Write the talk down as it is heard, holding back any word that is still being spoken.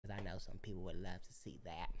some people would love to see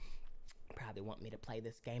that. Probably want me to play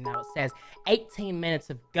this game. Now it says 18 minutes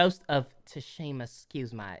of Ghost of Tsushima.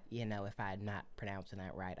 Excuse my, you know, if I'm not pronouncing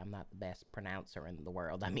that right. I'm not the best pronouncer in the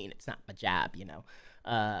world. I mean, it's not my job, you know.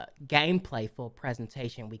 Gameplay, full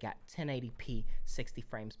presentation. We got 1080p, 60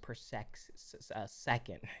 frames per second.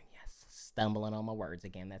 Yes, stumbling on my words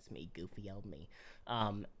again. That's me, goofy old me.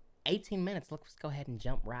 18 minutes. Let's go ahead and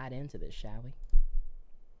jump right into this, shall we?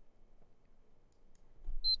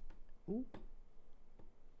 Ooh.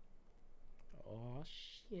 Oh,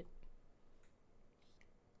 shit.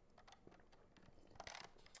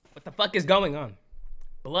 What the fuck is going on?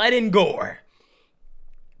 Blood and gore.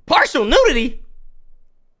 Partial nudity?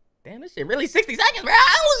 Damn, this shit really 60 seconds, bro.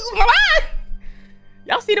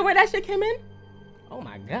 Y'all see the way that shit came in? Oh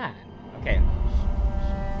my god. Okay.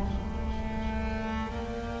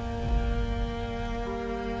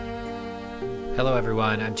 Hello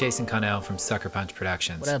everyone, I'm Jason Connell from Sucker Punch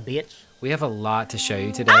Productions. What up, bitch? We have a lot to show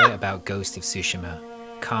you today about Ghost of Tsushima.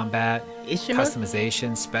 Combat,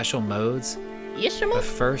 customization, special modes. But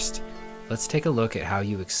first, let's take a look at how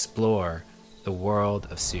you explore the world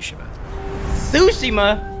of Tsushima.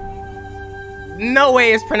 Tsushima? No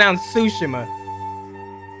way it's pronounced Tsushima.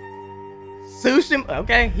 Tsushima?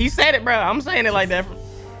 Okay, he said it, bro. I'm saying it like that.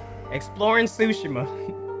 Exploring Tsushima.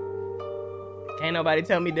 Can't nobody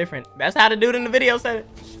tell me different. That's how the dude in the video said it.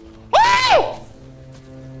 Woo!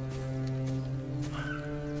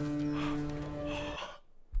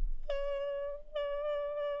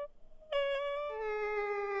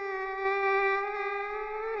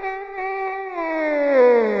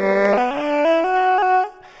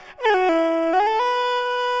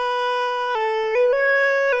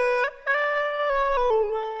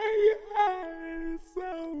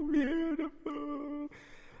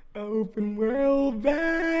 Open world,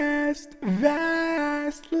 vast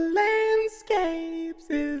landscapes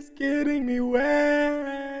is getting me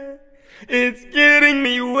wet. It's getting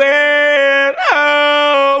me wet.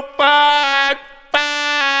 Oh, fuck,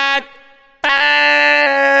 fuck,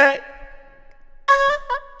 fuck.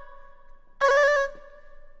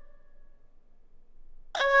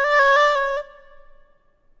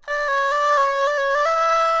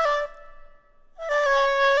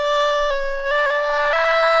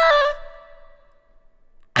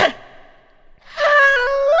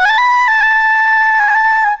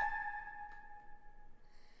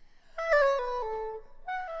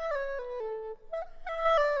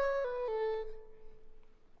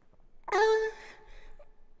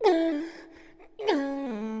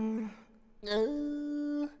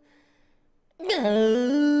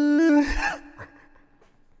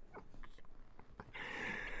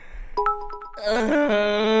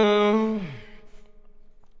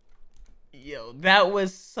 Yo, that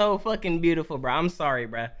was so fucking beautiful, bro. I'm sorry,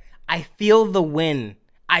 bro. I feel the wind.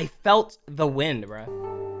 I felt the wind, bro.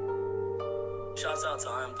 Shouts out to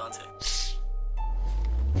ImDontai.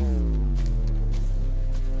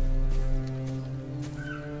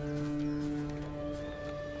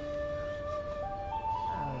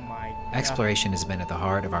 Oh my God. Exploration has been at the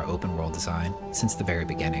heart of our open world design since the very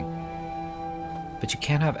beginning. But you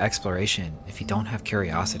can't have exploration if you don't have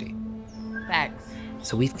curiosity. Facts.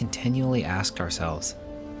 So we've continually asked ourselves,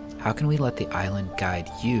 how can we let the island guide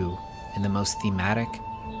you in the most thematic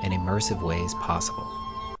and immersive ways possible?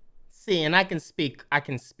 See, and I can speak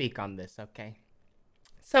on this, okay?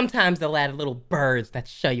 Sometimes they'll add little birds that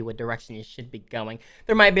show you what direction you should be going.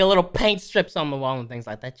 There might be a little paint strips on the wall and things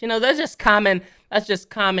like that. You know, that's just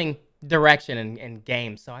calming direction in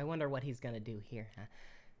games. So I wonder what he's gonna do here, huh?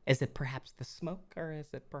 Is it perhaps the smoke, or is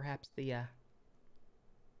it perhaps the, I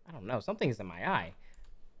don't know, something's in my eye.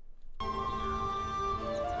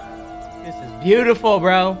 This is beautiful,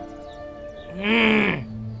 bro.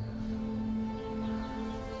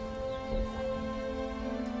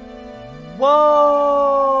 Whoa!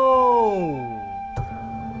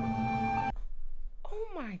 Oh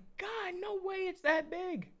my God, no way it's that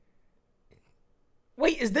big.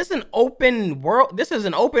 Wait, is this an open world? This is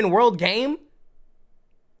an open world game?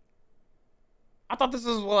 I thought this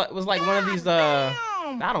was like one of these, I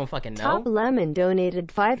don't fucking know. Top Lemon donated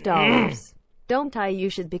 $5. Don't I, you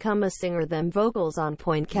should become a singer, them vocals on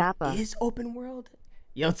point, Kappa. It is open world?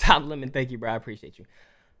 Yo, Top Lemon, thank you, bro. I appreciate you.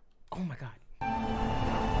 Oh my God.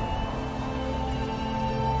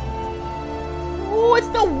 Oh, it's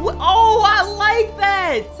the, oh, I like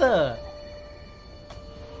that.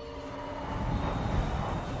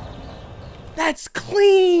 That's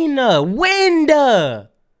clean. Wind.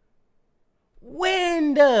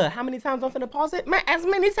 How many times I'm finna pause it? Man, as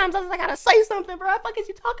many times as I gotta say something, bro. What the fuck is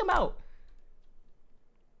you talking about?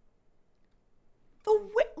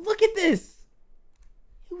 Look at this.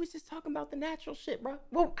 He was just talking about the natural shit, bro.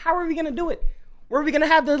 Well, how are we gonna do it? Were we gonna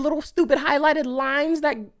have the little stupid highlighted lines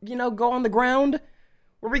that, you know, go on the ground?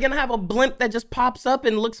 Were we gonna have a blimp that just pops up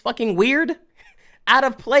and looks fucking weird? Out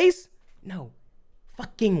of place? No.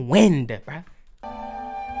 Fucking wind, bro.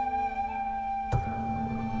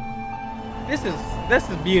 This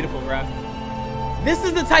is beautiful, bro. This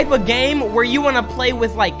is the type of game where you want to play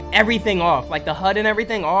with like everything off, like the HUD and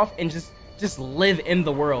everything off, and just live in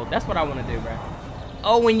the world. That's what I want to do, bro.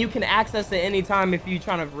 Oh, and you can access it anytime if you're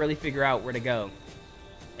trying to really figure out where to go.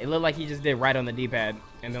 It looked like he just did right on the D-pad,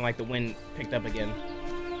 and then like the wind picked up again.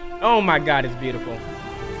 Oh my God, it's beautiful.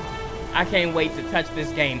 I can't wait to touch this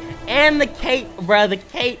game. And the cape, bro. The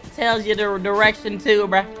cape tells you the direction too,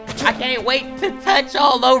 bro. I can't wait to touch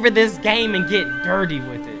all over this game and get dirty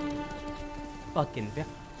with it. Fucking.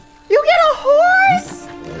 You get a horse?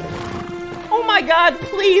 Oh my God,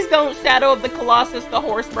 please don't Shadow of the Colossus the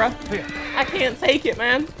horse, bro. I can't take it,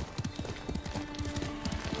 man.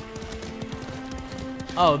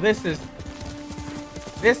 Oh, this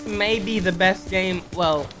may be the best game.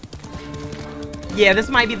 Well, yeah, this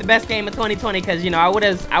might be the best game of 2020 because, you know, I would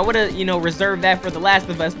have, you know, reserved that for The Last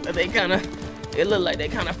of Us, but it looked like they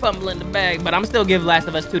kind of fumbling the bag, but I'm still giving Last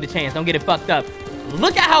of Us 2 the chance. Don't get it fucked up.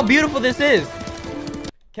 Look at how beautiful this is.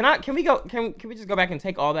 Can we just go back and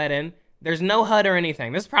take all that in? There's no HUD or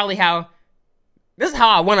anything. This is how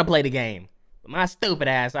I want to play the game. But my stupid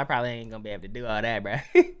ass, I probably ain't gonna be able to do all that, bro.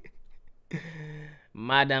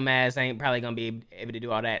 My dumb ass ain't probably gonna be able to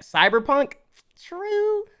do all that. Cyberpunk,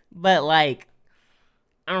 true, but like,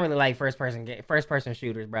 I don't really like first person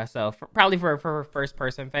shooters, bro. So probably for a first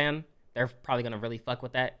person fan, they're probably gonna really fuck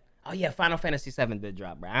with that. Oh yeah, Final Fantasy VII did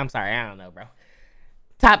drop, bro. I'm sorry, I don't know, bro.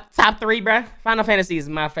 Top 3, bro. Final Fantasy is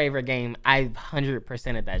my favorite game. I've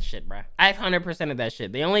 100%ed that shit, bro. I've 100%ed that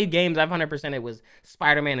shit. The only games I've 100%ed was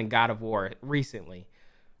Spider-Man and God of War recently.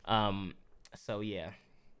 So yeah,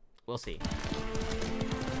 we'll see.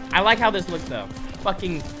 I like how this looks though.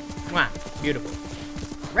 Fucking, mwah, beautiful.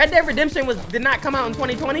 Red Dead Redemption did not come out in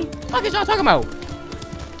 2020. What is y'all talking about?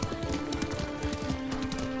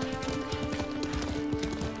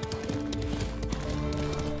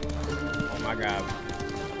 Oh my God.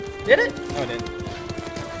 Did it? No, it didn't.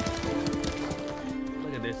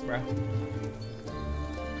 Look at this, bro.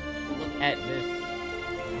 Look at this.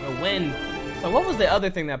 The wind. So what was the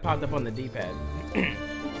other thing that popped up on the D-pad?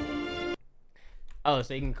 Oh,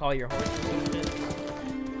 so you can call your horse or some shit?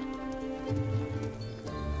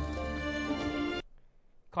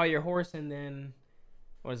 Call your horse and then...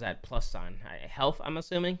 What is that? Plus sign. Health, I'm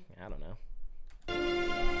assuming? I don't know.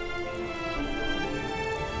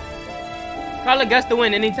 Call a gust of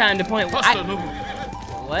wind anytime to point. What?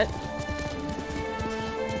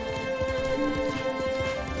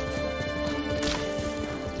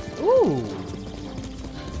 Ooh.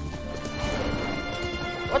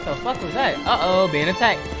 What the fuck was that? Uh-oh, being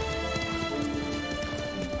attacked.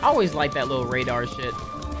 I always like that little radar shit.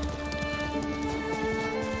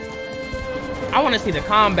 I want to see the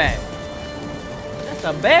combat. That's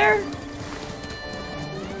a bear?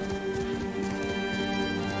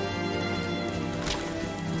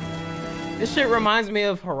 This shit reminds me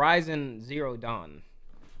of Horizon Zero Dawn.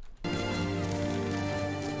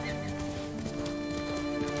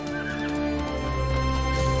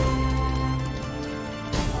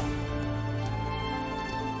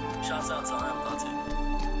 Shouts out to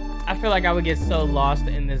ImDontai. I feel like I would get so lost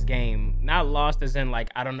in this game. Not lost as in like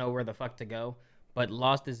I don't know where the fuck to go, but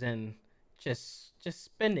lost as in just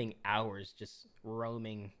spending hours just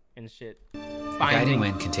roaming and shit. Guiding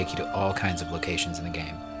Wind can take you to all kinds of locations in the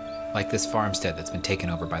game, like this farmstead that's been taken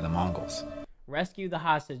over by the Mongols. Rescue the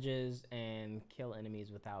hostages and kill enemies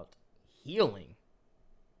without healing.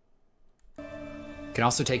 It can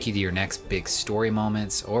also take you to your next big story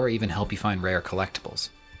moments or even help you find rare collectibles.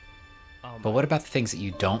 But what about the things that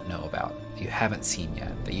you don't know about, that you haven't seen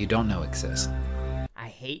yet, that you don't know exist? I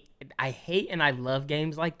hate and I love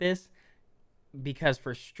games like this because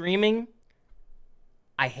for streaming,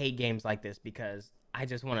 I hate games like this because I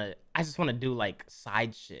just want to do like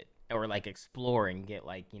side shit or like explore and get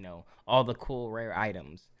like, you know, all the cool rare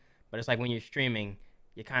items. But it's like when you're streaming,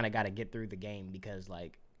 you kind of got to get through the game because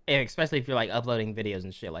like, especially if you're like uploading videos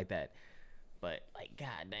and shit like that. But like,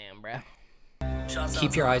 goddamn, bro.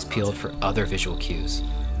 Keep your eyes peeled for other visual cues.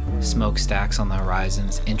 Smokestacks on the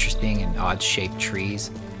horizons, interesting and odd-shaped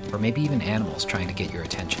trees, or maybe even animals trying to get your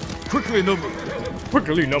attention. Quickly, Namu!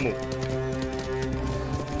 Quickly, Namu!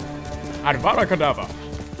 Advara Kadava!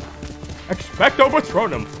 Expecto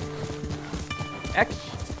Patronum!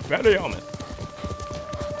 Expelliarmus!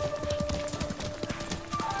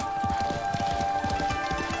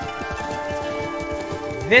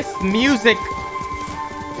 This music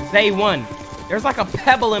is A1. There's like a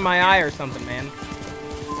pebble in my eye or something, man.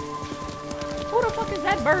 Who the fuck is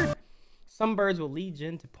that bird? Some birds will lead you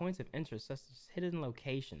into points of interest, such as hidden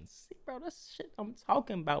locations. See, bro, that's shit I'm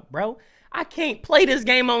talking about, bro. I can't play this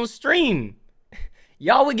game on stream.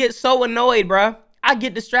 Y'all would get so annoyed, bro. I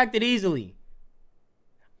get distracted easily.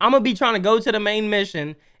 I'm gonna be trying to go to the main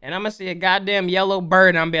mission, and I'm gonna see a goddamn yellow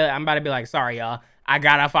bird, and I'm about to be like, sorry, y'all. I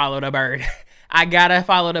gotta follow the bird. I gotta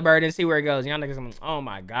follow the bird and see where it goes. Y'all niggas, oh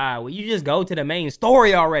my God. Will you just go to the main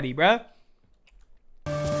story already, bro?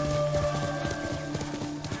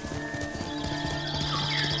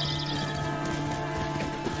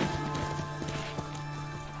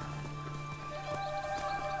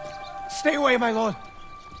 Stay away, my lord.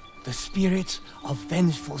 The spirits of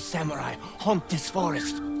vengeful samurai haunt this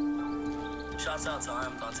forest. Shouts out to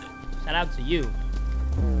ImDontai. Shout out to you.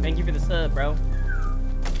 Thank you for the sub, bro.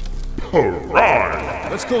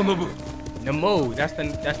 Alright! Let's go, Nobu. Namu, that's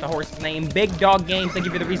the horse's name. Big Dog Games, thank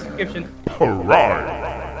you for the resubscription.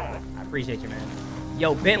 Alright! I appreciate you, man.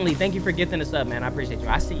 Yo, Bentley, thank you for gifting the sub, man. I appreciate you.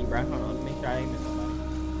 I see you, bro. Hold on, let me make sure I ain't missing nobody.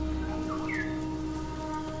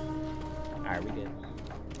 Alright, we good.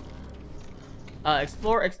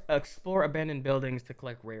 Explore abandoned buildings to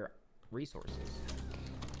collect rare resources.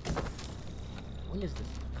 When does this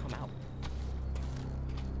come out?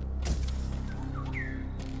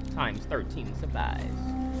 Times 13 supplies.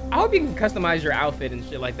 I hope you can customize your outfit and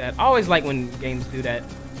shit like that. I always like when games do that.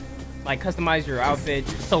 Like, customize your outfit,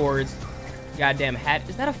 your swords, goddamn hat.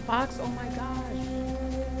 Is that a fox? Oh my gosh.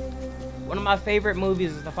 One of my favorite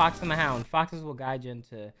movies is The Fox and the Hound. Foxes will guide you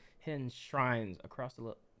into hidden shrines across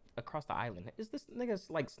the island. Is this nigga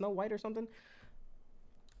like Snow White or something?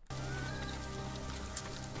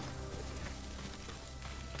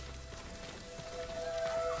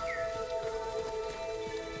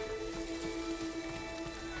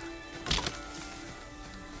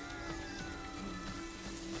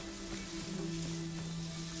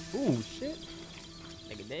 Ooh, shit.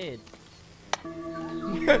 Nigga dead.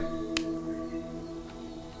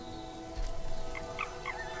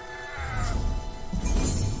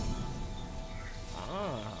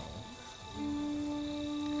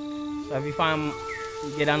 So if you find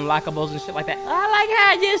you get unlockables and shit like that, I like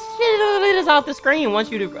how just shit is off the screen.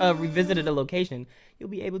 Once you revisited a location, you'll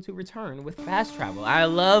be able to return with fast travel. I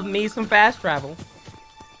love me some fast travel.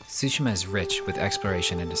 Tsushima is rich with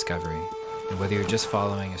exploration and discovery. And whether you're just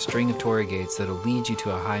following a string of torii gates that'll lead you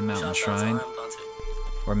to a high mountain shrine,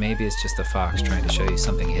 or maybe it's just a fox trying to show you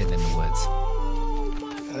something hidden in the woods.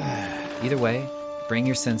 Either way, bring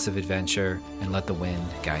your sense of adventure and let the wind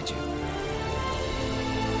guide you.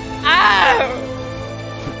 Ah!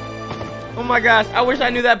 Oh my gosh, I wish I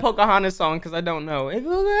knew that Pocahontas song because I don't know. I'm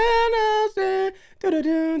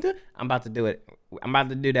about to do it. I'm about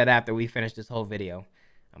to do that after we finish this whole video.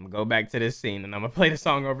 I'm gonna go back to this scene and I'm gonna play the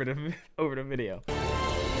song over the video.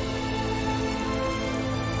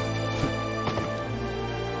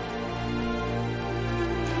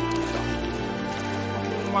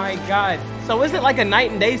 Oh my God! So is it like a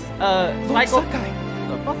night and day cycle? What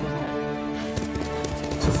the fuck was that?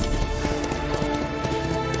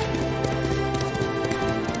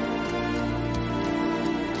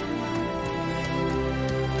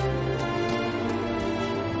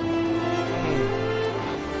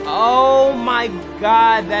 Oh my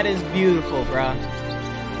God, that is beautiful, bruh.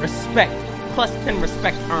 Respect. Plus 10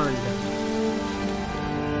 respect earned.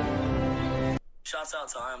 Shouts out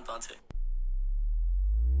to ImDontai.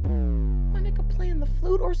 My nigga playing the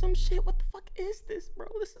flute or some shit. What the fuck is this, bro?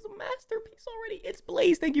 This is a masterpiece already. It's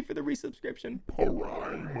Blaze. Thank you for the resubscription.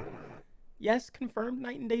 Yes, confirmed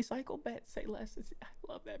night and day cycle. Bet. Say less. I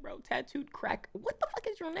love that, bro. Tattooed Cracker. What the fuck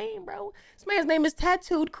is your name, bro? This man's name is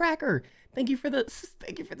Tattooed Cracker. Thank you for the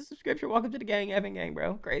subscription. Welcome to the gang, Evan gang,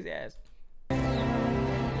 bro. Crazy ass.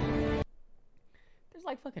 There's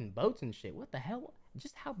like fucking boats and shit. What the hell?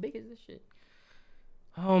 Just how big is this shit?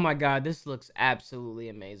 Oh my God, this looks absolutely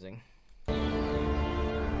amazing.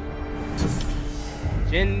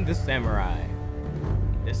 Jin the Samurai.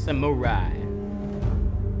 The Samurai.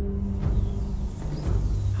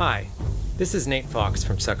 Hi, this is Nate Fox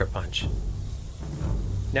from Sucker Punch.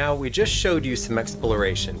 Now, we just showed you some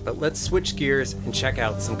exploration, but let's switch gears and check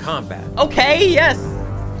out some combat. Okay, yes,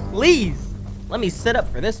 please. Let me sit up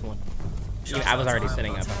for this one. I was already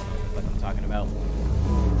sitting up. I don't know what I'm talking about.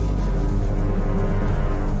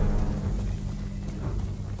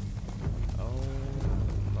 Oh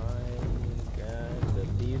my God, the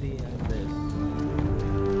beauty of this.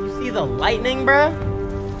 You see the lightning, bruh?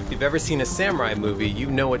 If you've ever seen a samurai movie, you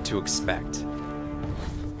know what to expect.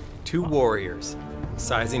 Two warriors,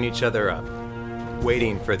 sizing each other up.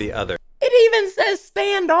 waiting for the other. It even says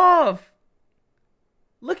standoff.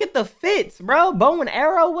 Look at the fits, bro. Bow and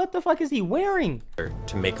arrow. What the fuck is he wearing?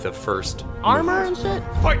 To make the first armor and shit.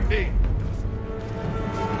 Fight me.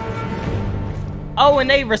 Oh, and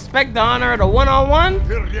they respect the honor of the one-on-one?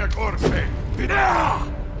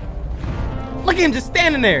 Look at him just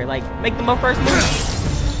standing there, like, make the first move.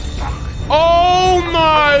 Oh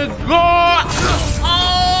my god!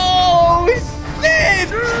 Oh shit!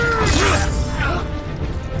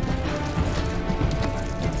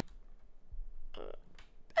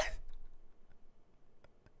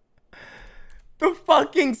 The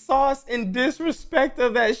fucking sauce and disrespect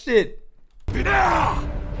of that shit.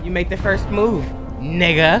 You make the first move,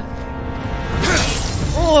 nigga.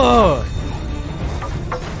 Ugh.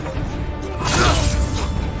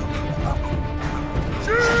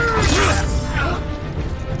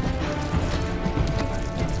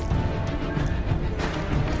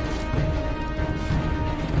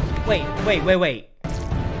 Wait.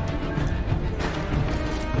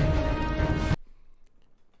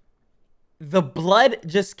 The blood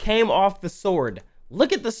just came off the sword.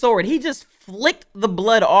 Look at the sword. He just flicked the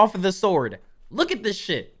blood off of the sword. Look at this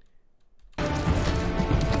shit.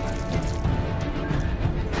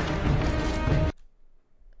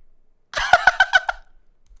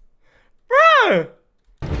 Bruh!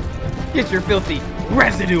 Get your filthy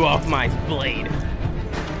residue off my blade.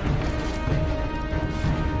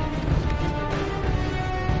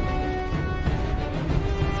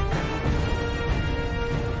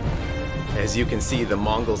 As you can see, the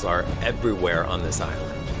Mongols are everywhere on this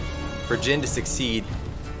island. For Jin to succeed,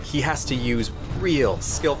 he has to use real,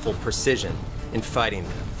 skillful precision in fighting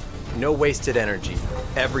them. No wasted energy.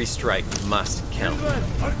 Every strike must count.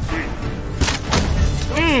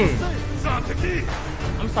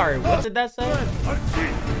 I'm sorry, what did that say?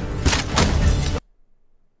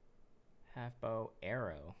 Half bow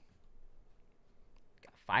arrow.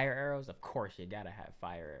 Got fire arrows? Of course you gotta have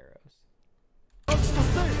fire arrows.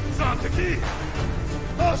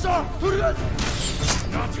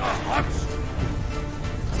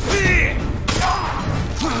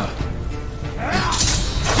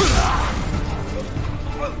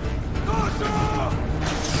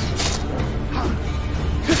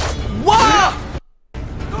 What?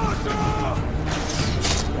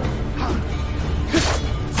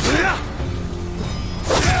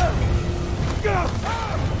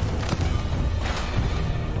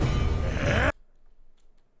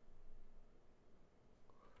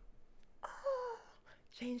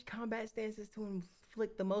 Change combat stances to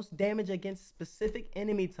inflict the most damage against specific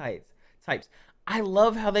enemy types. I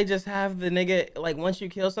love how they just have the nigga, like, once you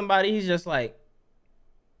kill somebody, he's just like...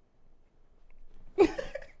 he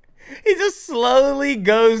just slowly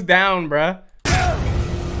goes down, bruh.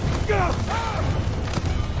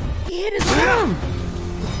 He hit his arm!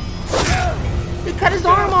 He cut his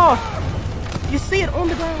arm off! You see it on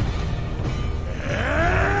the ground.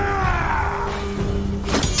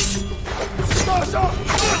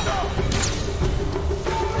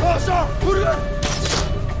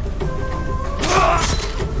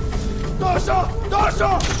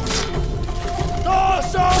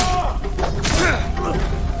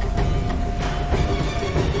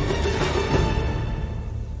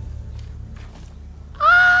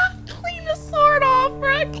 Clean the sword off,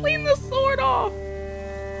 bruh. Clean the sword off.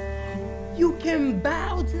 You can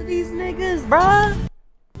bow to these niggas, bruh.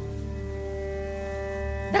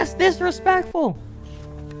 That's disrespectful.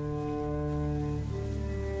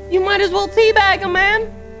 You might as well teabag him,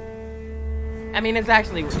 man. I mean, it's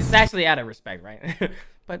actually out of respect, right?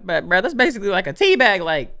 but bro, that's basically like a teabag,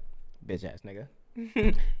 like, bitch ass nigga.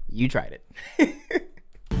 You tried it.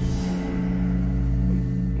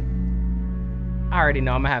 I already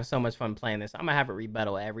know I'm gonna have so much fun playing this. I'm gonna have a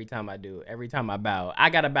rebuttal every time I do, every time I bow. I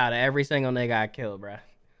gotta bow to every single nigga I kill, bruh.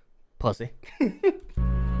 Pussy.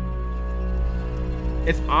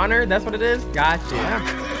 It's honor, that's what it is?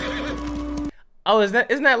 Gotcha. Oh,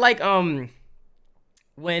 isn't that like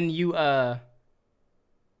when you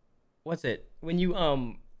what's it? When you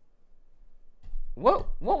what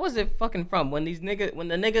was it fucking from? When you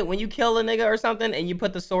kill a nigga or something and you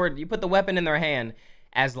put the weapon in their hand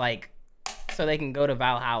as like so they can go to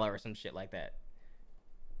Valhalla or some shit like that.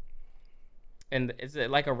 And is it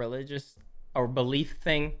like a religious or belief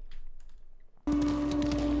thing?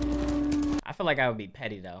 I feel like I would be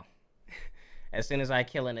petty though. As soon as I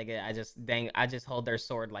kill a nigga, I just hold their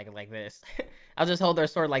sword like this. I'll just hold their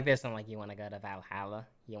sword like this. I'm like, you want to go to Valhalla?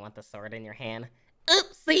 You want the sword in your hand?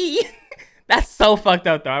 Oopsie. That's so fucked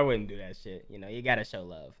up though. I wouldn't do that shit. You know, you gotta show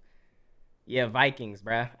love. Yeah, Vikings,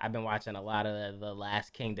 bruh. I've been watching a lot of the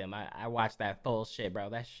Last Kingdom. I watched that full shit, bro.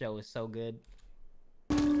 That show is so good.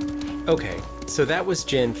 Okay, so that was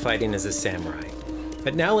Jin fighting as a samurai.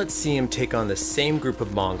 But now let's see him take on the same group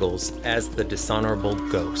of Mongols as the dishonorable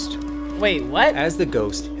Ghost. Wait, what? As the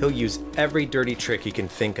Ghost, he'll use every dirty trick he can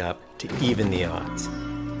think up to even the odds.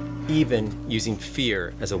 Even using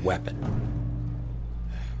fear as a weapon.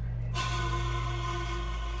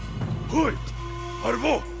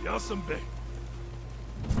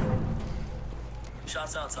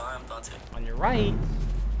 Shouts out to ImDontai. On your right.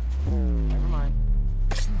 Never mind.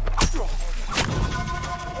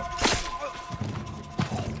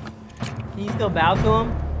 Can you still bow to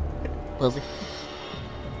him? Pussy.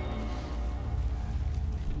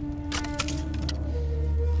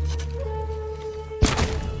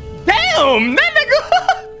 Damn! That nigga!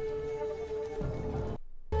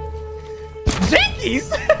 Jinkies!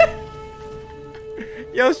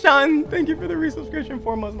 Yo, Sean, thank you for the resubscription.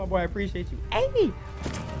 4 months, my boy. I appreciate you. Hey!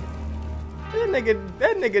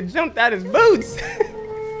 That nigga jumped out his boots.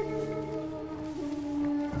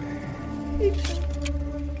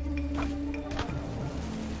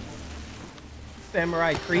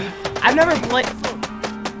 Samurai Creed. I've never played.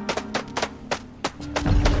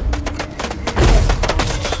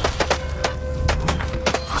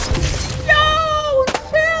 Yo,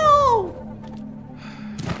 chill.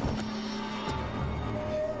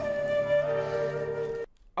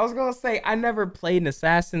 I was gonna say I never played an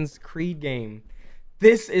Assassin's Creed game.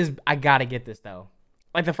 I gotta get this though.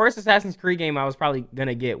 Like the first Assassin's Creed game I was probably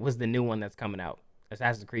gonna get was the new one that's coming out,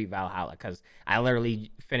 Assassin's Creed Valhalla, because I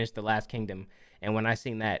literally finished The Last Kingdom, and when I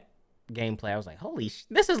seen that gameplay, I was like, holy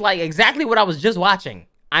this is like exactly what I was just watching.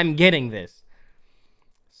 I'm getting this.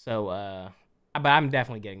 So, but I'm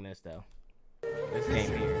definitely getting this though. This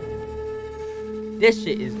game here. This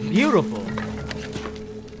shit is beautiful.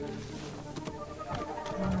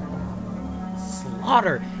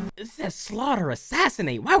 Slaughter. It says slaughter,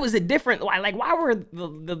 assassinate. Why was it different? Why were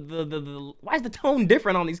why is the tone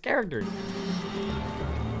different on these characters?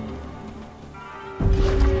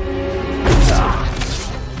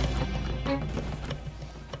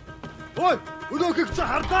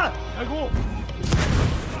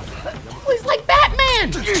 He's like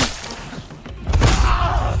Batman.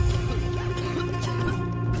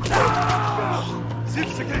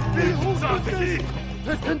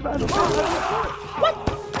 What?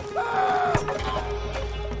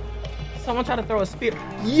 Someone tried to throw a spear.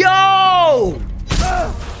 Yo!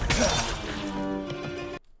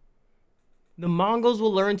 The Mongols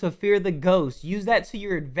will learn to fear the ghost. Use that to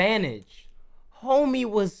your advantage. Homie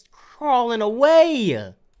was crawling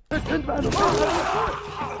away.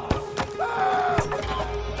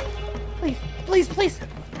 Please, please, please.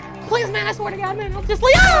 Please, man, I swear to God, man. I'll just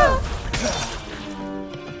leave. Ah!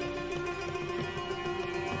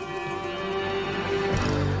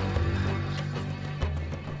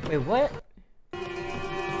 Wait, what?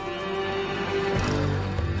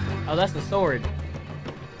 Oh, that's the sword.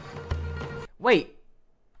 Wait.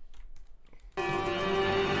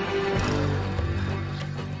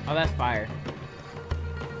 Oh, that's fire.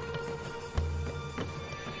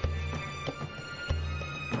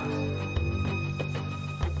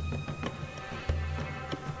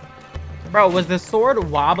 Bro, was the sword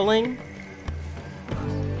wobbling?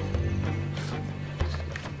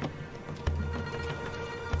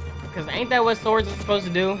 Cause ain't that what swords are supposed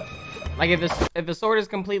to do? Like if a sword is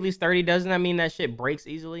completely sturdy, doesn't that mean that shit breaks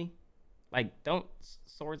easily? Like, don't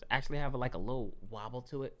swords actually have like a little wobble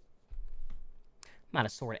to it? I'm not a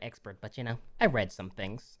sword expert, but you know, I've read some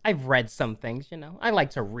things. You know. I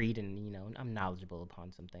like to read and, you know, I'm knowledgeable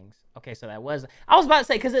upon some things. Okay, so that was, I was about to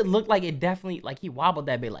say, because it looked like it definitely, like he wobbled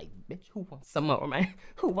that bit, like, bitch, who wants some more, man?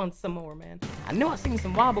 Who wants some more, man? I knew I seen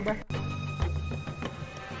some wobble, bro.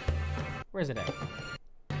 Where's it at?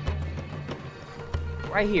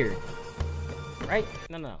 Right here. Right?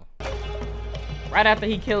 No. Right after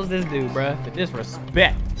he kills this dude, bruh. The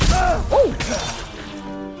disrespect. Ooh!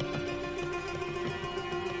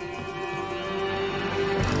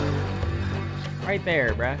 Right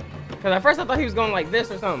there, bruh. Because at first I thought he was going like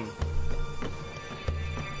this or something.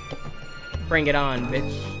 Bring it on,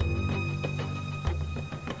 bitch.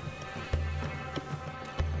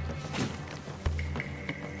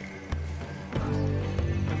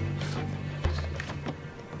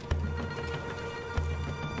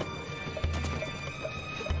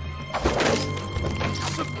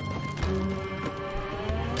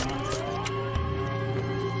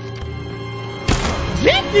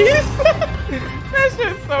 That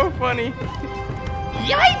shit's so funny.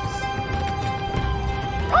 Yikes!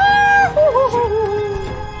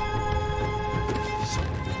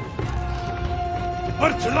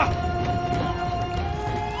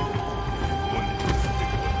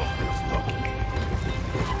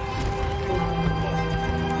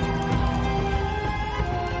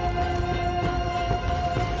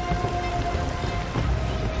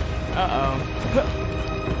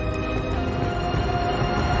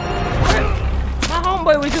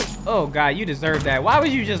 Oh God, you deserve that. Why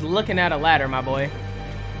was you just looking at a ladder, my boy?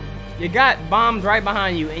 You got bombs right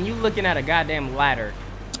behind you, and you looking at a goddamn ladder.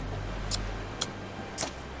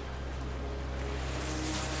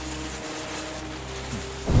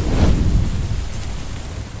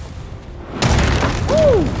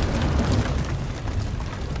 Woo!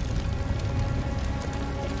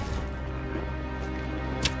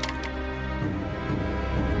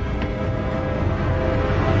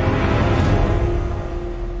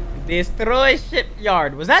 Destroy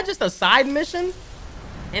shipyard. Was that just a side mission?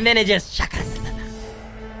 And then it just shakas.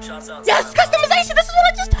 Shots outside. Yes, customization. This is what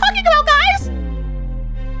I'm just talking about, guys.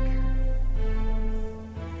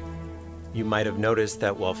 You might have noticed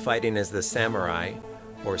that while fighting as the samurai,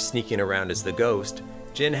 or sneaking around as the ghost,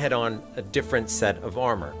 Jin had on a different set of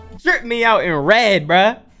armor. Strip me out in red,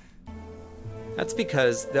 bruh. That's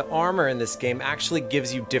because the armor in this game actually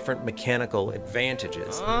gives you different mechanical advantages.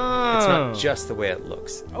 It's not just the way it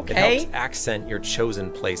looks. Okay. It helps accent your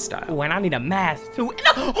chosen playstyle. Oh, and I need a mask too.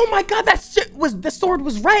 Oh my God, that shit was, the sword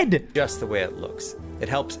was red. Just the way it looks. It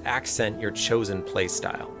helps accent your chosen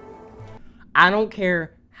playstyle. I don't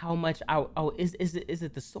care how much is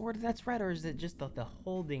it the sword that's red, or is it just the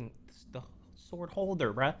holding, the sword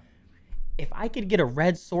holder, bruh? If I could get a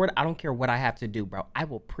red sword, I don't care what I have to do, bro. I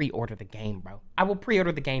will pre-order the game, bro. I will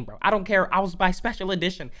pre-order the game, bro. I don't care. I was by special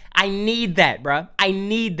edition. I need that, bro. I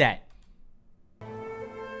need that.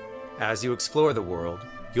 As you explore the world,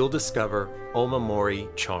 you'll discover Omamori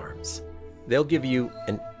charms. They'll give you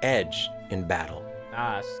an edge in battle.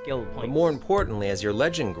 Skill points. But more importantly, as your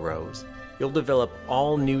legend grows, you'll develop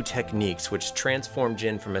all new techniques which transform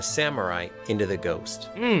Jin from a samurai into the ghost.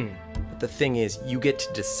 But the thing is, you get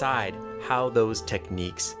to decide how those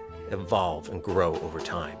techniques evolve and grow over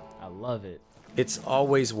time. I love it. It's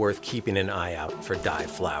always worth keeping an eye out for dye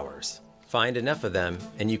flowers. Find enough of them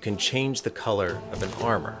and you can change the color of an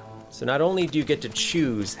armor. So not only do you get to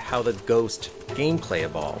choose how the ghost gameplay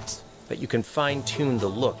evolves, but you can fine-tune the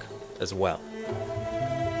look as well.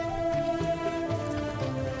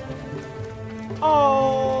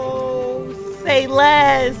 Oh, say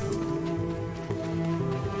less.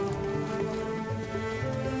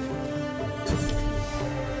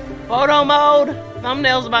 Photo mode.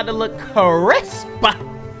 Thumbnail's about to look crisp.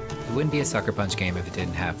 It wouldn't be a Sucker Punch game if it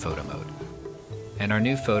didn't have photo mode. In our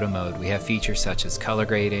new photo mode, we have features such as color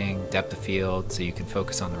grading, depth of field, so you can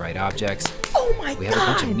focus on the right objects. Oh my God. We have a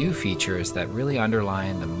bunch of new features that really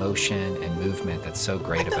underline the motion and movement that's so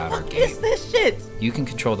great about our game. What is this shit? You can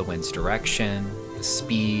control the wind's direction, the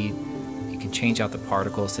speed, you can change out the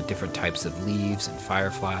particles to different types of leaves and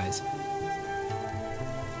fireflies.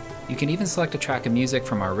 You can even select a track of music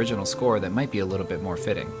from our original score that might be a little bit more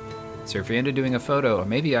fitting. So if you're into doing a photo, or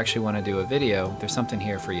maybe you actually want to do a video, there's something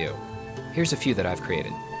here for you. Here's a few that I've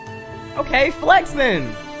created. Okay, flex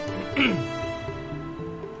then.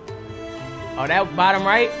 Oh, that bottom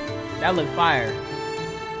right? That looked fire.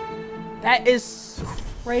 That is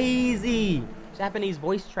crazy. Japanese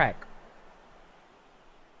voice track.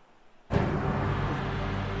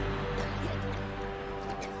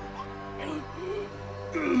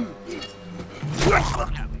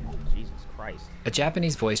 Jesus Christ. A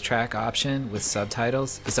Japanese voice track option with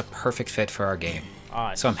subtitles is a perfect fit for our game.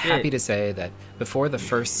 So I'm happy to say that before the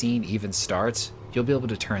first scene even starts, you'll be able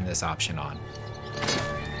to turn this option on.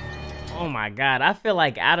 Oh my God, I feel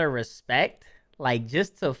like out of respect, like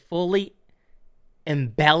just to fully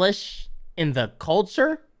embellish in the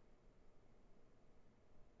culture,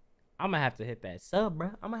 I'm gonna have to hit that sub,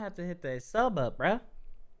 bruh. I'm gonna have to hit that sub up, bruh.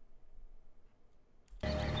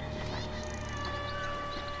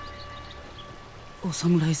 お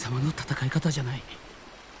侍様の戦い方じゃない。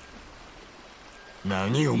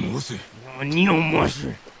何を申す。何を申す。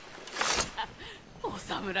お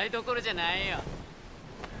侍どころじゃないよ。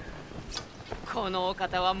このお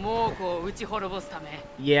方は猛虎を打ち滅ぼすため。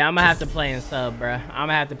Yeah, I'm gonna have to play in sub, bruh. I'm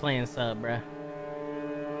gonna have to play in sub, bruh.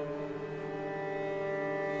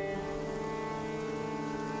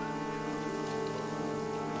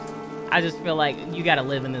 I just feel like you gotta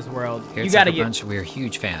live in this world. Here You at gotta Sucker get. Punch, we're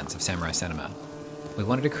huge fans of samurai cinema. We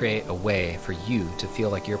wanted to create a way for you to feel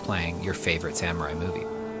like you're playing your favorite samurai movie.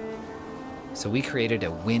 So we created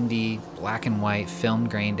a windy, black and white, film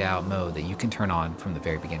grained out mode that you can turn on from the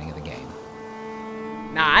very beginning of the game.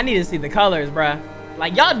 Nah, I need to see the colors, bruh.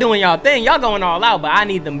 Like, y'all doing y'all thing. Y'all going all out, but I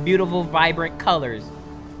need them beautiful, vibrant colors.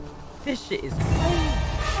 This shit is crazy.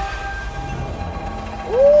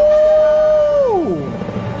 Ooh!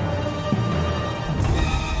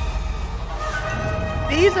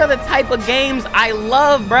 These are the type of games I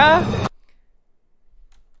love, bruh.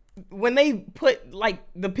 When they put, like,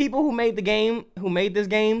 the people who made the game, who made this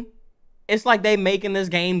game, it's like they making this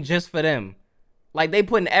game just for them. Like they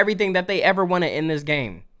putting everything that they ever wanted in this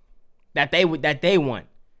game that they want,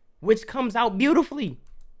 which comes out beautifully.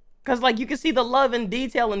 Cause like you can see the love and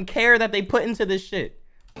detail and care that they put into this shit.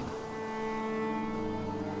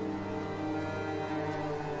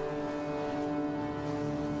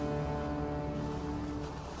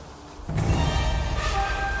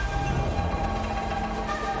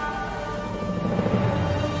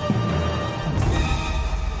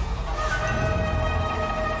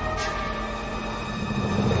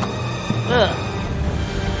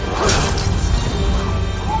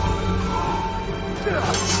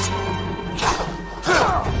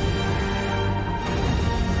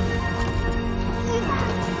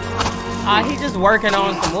 He just working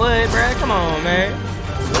on some wood, bruh. Come on, man.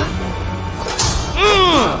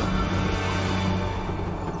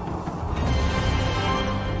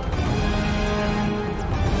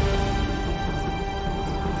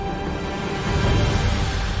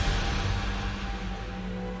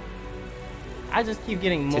 I just keep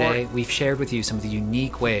getting more. Today, we've shared with you some of the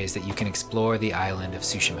unique ways that you can explore the island of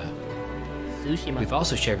Tsushima. We've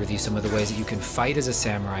also shared with you some of the ways that you can fight as a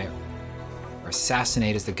samurai, or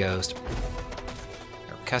assassinate as the ghost,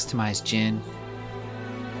 or customize Jin,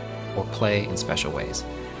 or play in special ways.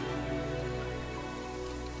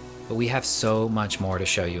 But we have so much more to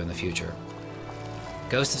show you in the future.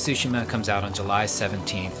 Ghost of Tsushima comes out on July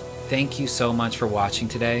 17th. Thank you so much for watching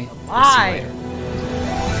today. We'll see you later.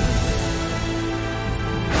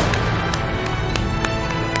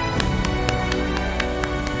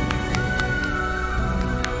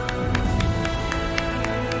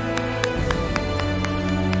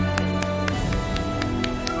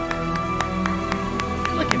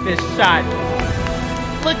 This shot.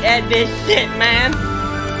 Look at this shit, man.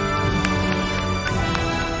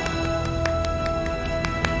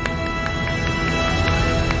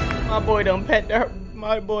 My boy don't pet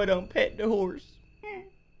the horse.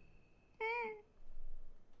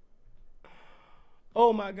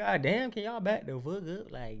 Oh my god, damn, can y'all back the fuck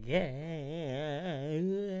up? Like, yeah,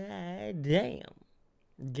 damn.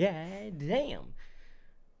 God damn.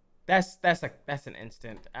 That's an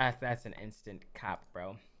instant cop,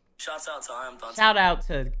 bro. Shouts out to ImDontai. Shout out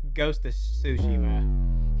to Ghost of Tsushima.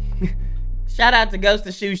 Shout out to Ghost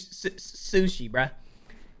of Sushi, bruh.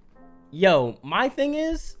 Yo, my thing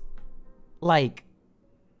is, like,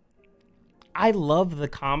 I love the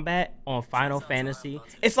combat on Final Fantasy.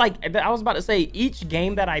 It's like, I was about to say, each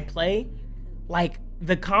game that I play, like,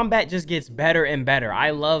 the combat just gets better and better.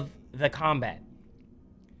 I love the combat.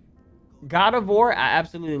 God of War, I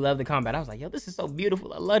absolutely love the combat. I was like, yo, this is so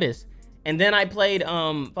beautiful. I love this. And then I played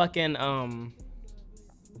that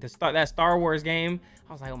Star Wars game.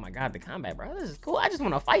 I was like, oh my god, the combat, bro, this is cool. I just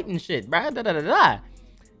want to fight and shit, bro.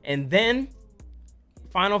 And then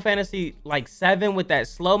Final Fantasy like 7 with that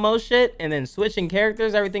slow-mo shit, and then switching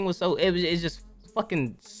characters, everything was so, it's just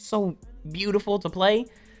fucking so beautiful to play,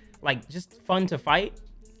 like just fun to fight.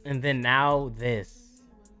 And then now this,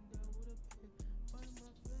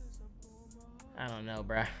 I don't know,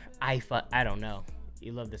 bro. I don't know.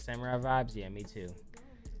 You love the samurai vibes? Yeah, me too.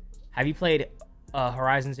 Have you played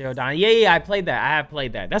Horizon Zero Dawn? Yeah, I played that. I have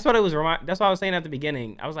played that. That's what it was. That's what I was saying at the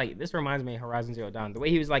beginning. I was like, this reminds me of Horizon Zero Dawn. The way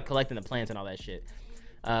he was like collecting the plants and all that shit.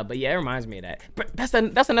 But yeah, it reminds me of that. But that's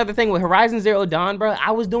another thing with Horizon Zero Dawn, bro. I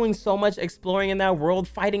was doing so much exploring in that world,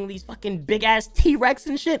 fighting these fucking big ass T-Rex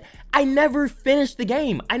and shit. I never finished the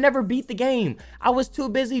game. I never beat the game. I was too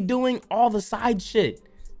busy doing all the side shit,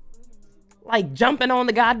 like jumping on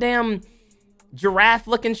the goddamn giraffe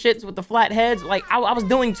looking shits with the flat heads. Like I was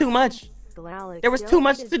doing too much. There was too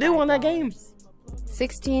much to do on that game.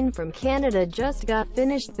 16 from Canada just got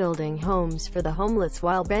finished building homes for the homeless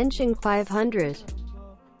while benching 500.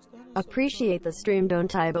 Appreciate the stream,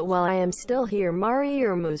 don't I? But while I am still here, Mari,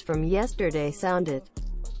 your moves from yesterday sounded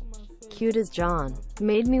cute as John.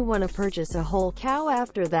 Made me want to purchase a whole cow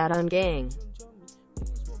after that on gang.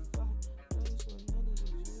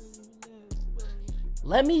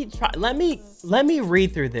 Let me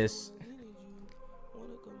read through this.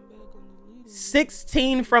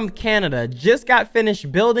 16 from Canada just got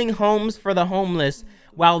finished building homes for the homeless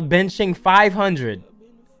while benching 500.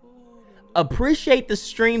 Appreciate the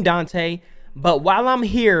stream, Dante, but while I'm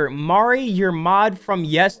here, Mari, your mod from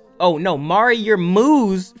Mari, your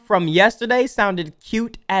moves from yesterday sounded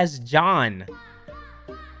cute as John.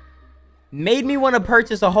 Made me want to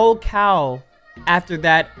purchase a whole cow after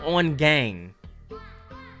that on gang.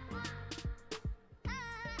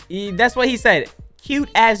 That's what he said. Cute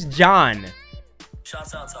as John.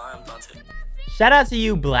 Shouts out to ImDontai. Shout out to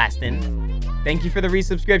you, Blastin'. Thank you for the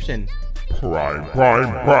resubscription. Prime.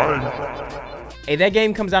 Hey, that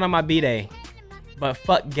game comes out on my B-Day. But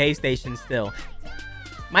fuck Gay Station still.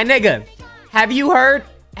 My nigga, have you heard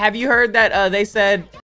that they said